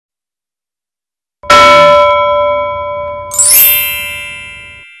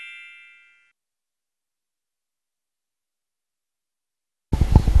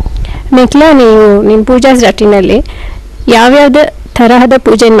ಮೆಕ್ಲಾ, ನೀವು ನಿಮ್ಮ poojas.in ಅಲ್ಲಿ ಯಾವ್ಯಾವ್ದು ತರಹದ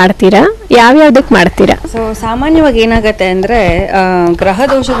ಪೂಜೆ ಮಾಡ್ತೀರಾ, ಯಾವ್ಯಾವ್ದಕ್ಕೆ ಮಾಡ್ತೀರಾ? ಸೊ ಸಾಮಾನ್ಯವಾಗಿ ಏನಾಗುತ್ತೆ ಅಂದರೆ ಗ್ರಹ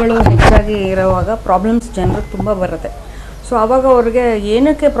ದೋಷಗಳು ಹೆಚ್ಚಾಗಿ ಇರುವಾಗ ಪ್ರಾಬ್ಲಮ್ಸ್ ಜನರಿಗೆ ತುಂಬ ಬರುತ್ತೆ. ಸೊ ಆವಾಗ ಅವ್ರಿಗೆ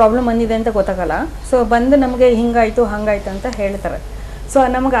ಏನಕ್ಕೆ ಪ್ರಾಬ್ಲಮ್ ಬಂದಿದೆ ಅಂತ ಗೊತ್ತಾಗಲ್ಲ. ಸೊ ಬಂದು ನಮಗೆ ಹಿಂಗಾಯಿತು ಹಾಗಾಯ್ತು ಅಂತ ಹೇಳ್ತಾರೆ. ಸೊ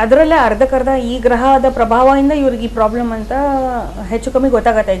ನಮಗೆ ಅದರಲ್ಲೇ ಅರ್ಧಕ್ಕರ್ಧ ಈ ಗ್ರಹದ ಪ್ರಭಾವದಿಂದ ಇವ್ರಿಗೆ ಈ ಪ್ರಾಬ್ಲಮ್ ಅಂತ ಹೆಚ್ಚು ಕಮ್ಮಿ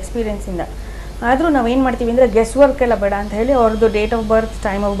ಗೊತ್ತಾಗತ್ತೆ ಎಕ್ಸ್ಪೀರಿಯೆನ್ಸಿಂದ. ಆದರೂ ನಾವೇನು ಮಾಡ್ತೀವಿ ಅಂದರೆ ಗೆಸ್ ವರ್ಕ್ ಎಲ್ಲ ಬೇಡ ಅಂತ ಹೇಳಿ ಅವ್ರದ್ದು date of birth,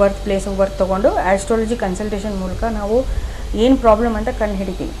 time of birth, place of birth ತೊಗೊಂಡು ಆಸ್ಟ್ರಾಲಜಿ ಕನ್ಸಲ್ಟೇಷನ್ ಮೂಲಕ ನಾವು ಏನು ಪ್ರಾಬ್ಲಮ್ ಅಂತ ಕಂಡು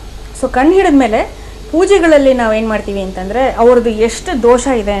ಹಿಡಿತೀವಿ. ಸೊ ಕಂಡು ಹಿಡಿದ ಮೇಲೆ ಪೂಜೆಗಳಲ್ಲಿ ನಾವೇನು ಮಾಡ್ತೀವಿ ಅಂತಂದರೆ ಅವ್ರದ್ದು ಎಷ್ಟು ದೋಷ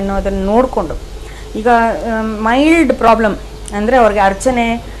ಇದೆ ಅನ್ನೋದನ್ನು ನೋಡಿಕೊಂಡು, ಈಗ ಮೈಲ್ಡ್ ಪ್ರಾಬ್ಲಮ್ ಅಂದರೆ ಅವ್ರಿಗೆ ಅರ್ಚನೆ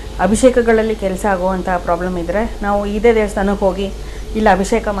ಅಭಿಷೇಕಗಳಲ್ಲಿ ಕೆಲಸ ಆಗುವಂಥ ಪ್ರಾಬ್ಲಮ್ ಇದ್ದರೆ ನಾವು ಇದೇ ದೇವಸ್ಥಾನಕ್ಕೆ ಹೋಗಿ ಇಲ್ಲ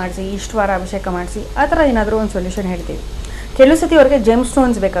ಅಭಿಷೇಕ ಮಾಡಿಸಿ, ಇಷ್ಟು ವಾರ ಅಭಿಷೇಕ ಮಾಡಿಸಿ, ಆ ಥರ ಏನಾದರೂ ಒಂದು ಸೊಲ್ಯೂಷನ್ ಹೇಳ್ತೀವಿ. ಕೆಲವು ಸತಿ ಅವ್ರಿಗೆ ಜೆಮ್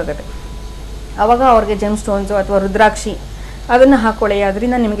ಸ್ಟೋನ್ಸ್ ಬೇಕಾಗುತ್ತೆ. ಆವಾಗ ಅವ್ರಿಗೆ ಜೆಮ್ ಸ್ಟೋನ್ಸು ಅಥವಾ ರುದ್ರಾಕ್ಷಿ ಅದನ್ನು ಹಾಕ್ಕೊಳ್ಳಿ,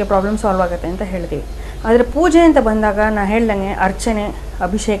 ಅದರಿಂದ ನಿಮಗೆ ಪ್ರಾಬ್ಲಮ್ ಸಾಲ್ವ್ ಆಗುತ್ತೆ ಅಂತ ಹೇಳ್ತೀವಿ. ಆದರೆ ಪೂಜೆ ಅಂತ ಬಂದಾಗ ನಾನು ಹೇಳ್ದಂಗೆ ಅರ್ಚನೆ,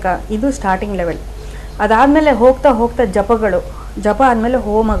 ಅಭಿಷೇಕ ಇದು ಸ್ಟಾರ್ಟಿಂಗ್ ಲೆವೆಲ್. ಅದಾದಮೇಲೆ ಹೋಗ್ತಾ ಹೋಗ್ತಾ ಜಪ ಆದಮೇಲೆ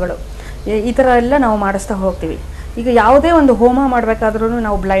ಹೋಮಗಳು, ಈ ಥರ ಎಲ್ಲ ನಾವು ಮಾಡಿಸ್ತಾ ಹೋಗ್ತೀವಿ. ಈಗ ಯಾವುದೇ ಒಂದು ಹೋಮ ಮಾಡಬೇಕಾದ್ರೂ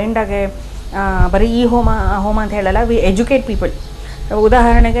ನಾವು ಬ್ಲೈಂಡಾಗೆ ಬರೀ ಈ ಹೋಮ ಆ ಹೋಮ ಅಂತ ಹೇಳಲ್ಲ. V educate people.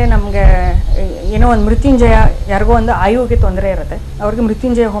 ಉದಾಹರಣೆಗೆ ನಮಗೆ ಏನೋ ಒಂದು ಮೃತ್ಯುಂಜಯ, ಯಾರಿಗೋ ಒಂದು ಆಯುವಿಗೆ ತೊಂದರೆ ಇರುತ್ತೆ, ಅವ್ರಿಗೆ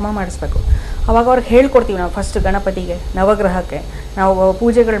ಮೃತ್ಯುಂಜಯ ಹೋಮ ಮಾಡಿಸ್ಬೇಕು. ಅವಾಗ ಅವ್ರಿಗೆ ಹೇಳ್ಕೊಡ್ತೀವಿ ನಾವು ಫಸ್ಟ್ ಗಣಪತಿಗೆ, ನವಗ್ರಹಕ್ಕೆ ನಾವು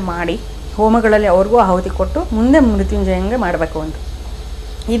ಪೂಜೆಗಳು ಮಾಡಿ ಹೋಮಗಳಲ್ಲಿ ಅವ್ರಿಗೂ ಆಹುತಿ ಕೊಟ್ಟು ಮುಂದೆ ಮೃತ್ಯುಂಜಯಂಗೆ ಮಾಡಬೇಕು ಅಂತ.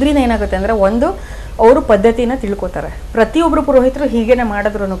 ಇದರಿಂದ ಏನಾಗುತ್ತೆ ಅಂದರೆ ಒಂದು ಅವರು ಪದ್ಧತಿನ ತಿಳ್ಕೊತಾರೆ. ಪ್ರತಿಯೊಬ್ಬರು ಪುರೋಹಿತರು ಹೀಗೇನೆ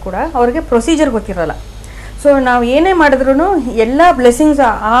ಮಾಡಿದ್ರೂ ಕೂಡ ಅವ್ರಿಗೆ ಪ್ರೊಸೀಜರ್ ಗೊತ್ತಿರಲ್ಲ. ಸೊ ನಾವು ಏನೇ ಮಾಡಿದ್ರೂ ಎಲ್ಲ ಬ್ಲೆಸ್ಸಿಂಗ್ಸ್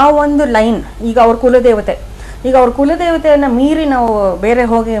ಆ ಒಂದು ಲೈನ್, ಈಗ ಅವ್ರ ಕುಲದೇವತೆ, ಈಗ ಅವ್ರ ಕುಲದೇವತೆಯನ್ನು ಮೀರಿ ನಾವು ಬೇರೆ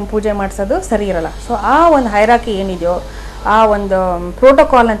ಹೋಗಿ ಪೂಜೆ ಮಾಡಿಸೋದು ಸರಿ ಇರಲ್ಲ. ಸೊ ಆ ಒಂದು ಹೈರಾಕಿ ಏನಿದೆಯೋ, ಆ ಒಂದು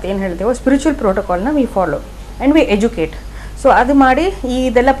ಪ್ರೋಟೋಕಾಲ್ ಅಂತ ಏನು ಹೇಳ್ತೀವೋ, spiritual ಪ್ರೋಟೋಕಾಲ್ನ we follow and we educate. So ಅದು ಮಾಡಿ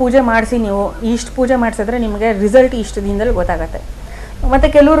ಇದೆಲ್ಲ ಪೂಜೆ ಮಾಡಿಸಿ, ನೀವು ಇಷ್ಟು ಪೂಜೆ ಮಾಡಿಸಿದ್ರೆ ನಿಮಗೆ ರಿಸಲ್ಟ್ ಇಷ್ಟು ದಿನದಲ್ಲಿ ಗೊತ್ತಾಗತ್ತೆ. ಮತ್ತು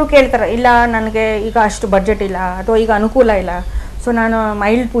ಕೆಲವರು ಕೇಳ್ತಾರೆ, ಇಲ್ಲ ನನಗೆ ಈಗ ಅಷ್ಟು ಬಡ್ಜೆಟ್ ಇಲ್ಲ ಅಥವಾ ಈಗ ಅನುಕೂಲ ಇಲ್ಲ, ಸೊ ನಾನು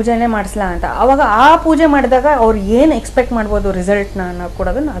ಮೈಲ್ಡ್ ಪೂಜೆನೇ ಮಾಡಿಸ್ಲಾ ಅಂತ. ಆವಾಗ ಆ ಪೂಜೆ ಮಾಡಿದಾಗ ಅವ್ರು ಏನು ಎಕ್ಸ್ಪೆಕ್ಟ್ ಮಾಡ್ಬೋದು ರಿಸಲ್ಟ್ನ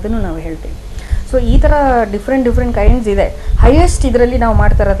ಕೊಡೋದನ್ನು ಅದನ್ನು ನಾವು ಹೇಳ್ತೀವಿ. ಸೊ ಈ ಥರ ಡಿಫ್ರೆಂಟ್ ಕೈಂಡ್ಸ್ ಇದೆ. ಹೈಯೆಸ್ಟ್ ಇದರಲ್ಲಿ ನಾವು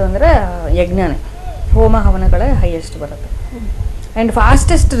ಮಾಡ್ತಾ ಇರೋದು ಅಂದರೆ ಯಜ್ಞನೇ, ಹೋಮ ಹವನಗಳೇ ಹೈಯೆಸ್ಟ್ ಬರುತ್ತೆ. ಆ್ಯಂಡ್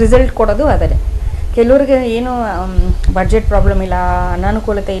ಫಾಸ್ಟೆಸ್ಟ್ ರಿಸಲ್ಟ್ ಕೊಡೋದು ಅದೇ. ಕೆಲವ್ರಿಗೆ ಏನು ಬಡ್ಜೆಟ್ ಪ್ರಾಬ್ಲಮ್ ಇಲ್ಲ,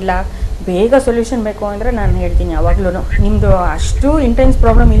 ಅನಾನುಕೂಲತೆ ಇಲ್ಲ, ಬೇಗ ಸೊಲ್ಯೂಷನ್ ಬೇಕು ಅಂದರೆ ನಾನು ಹೇಳ್ತೀನಿ ಯಾವಾಗಲೂ ನಿಮ್ಮದು ಅಷ್ಟು ಇಂಟೆನ್ಸ್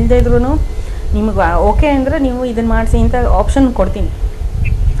ಪ್ರಾಬ್ಲಮ್ ಇಲ್ಲದೇ ಇದ್ರೂ ನಿಮಗೆ ಓಕೆ ಅಂದರೆ ನೀವು ಇದನ್ನು ಮಾಡಿಸಿ ಇಂಥ ಆಪ್ಷನ್ ಕೊಡ್ತೀನಿ.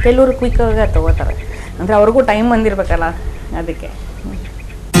 ಕೆಲವರು ಕ್ವಿಕ್ಕಾಗಿ ತೊಗೋತಾರೆ, ಅಂದರೆ ಅವ್ರಿಗೂ ಟೈಮ್ ಬಂದಿರಬೇಕಲ್ಲ ಅದಕ್ಕೆ.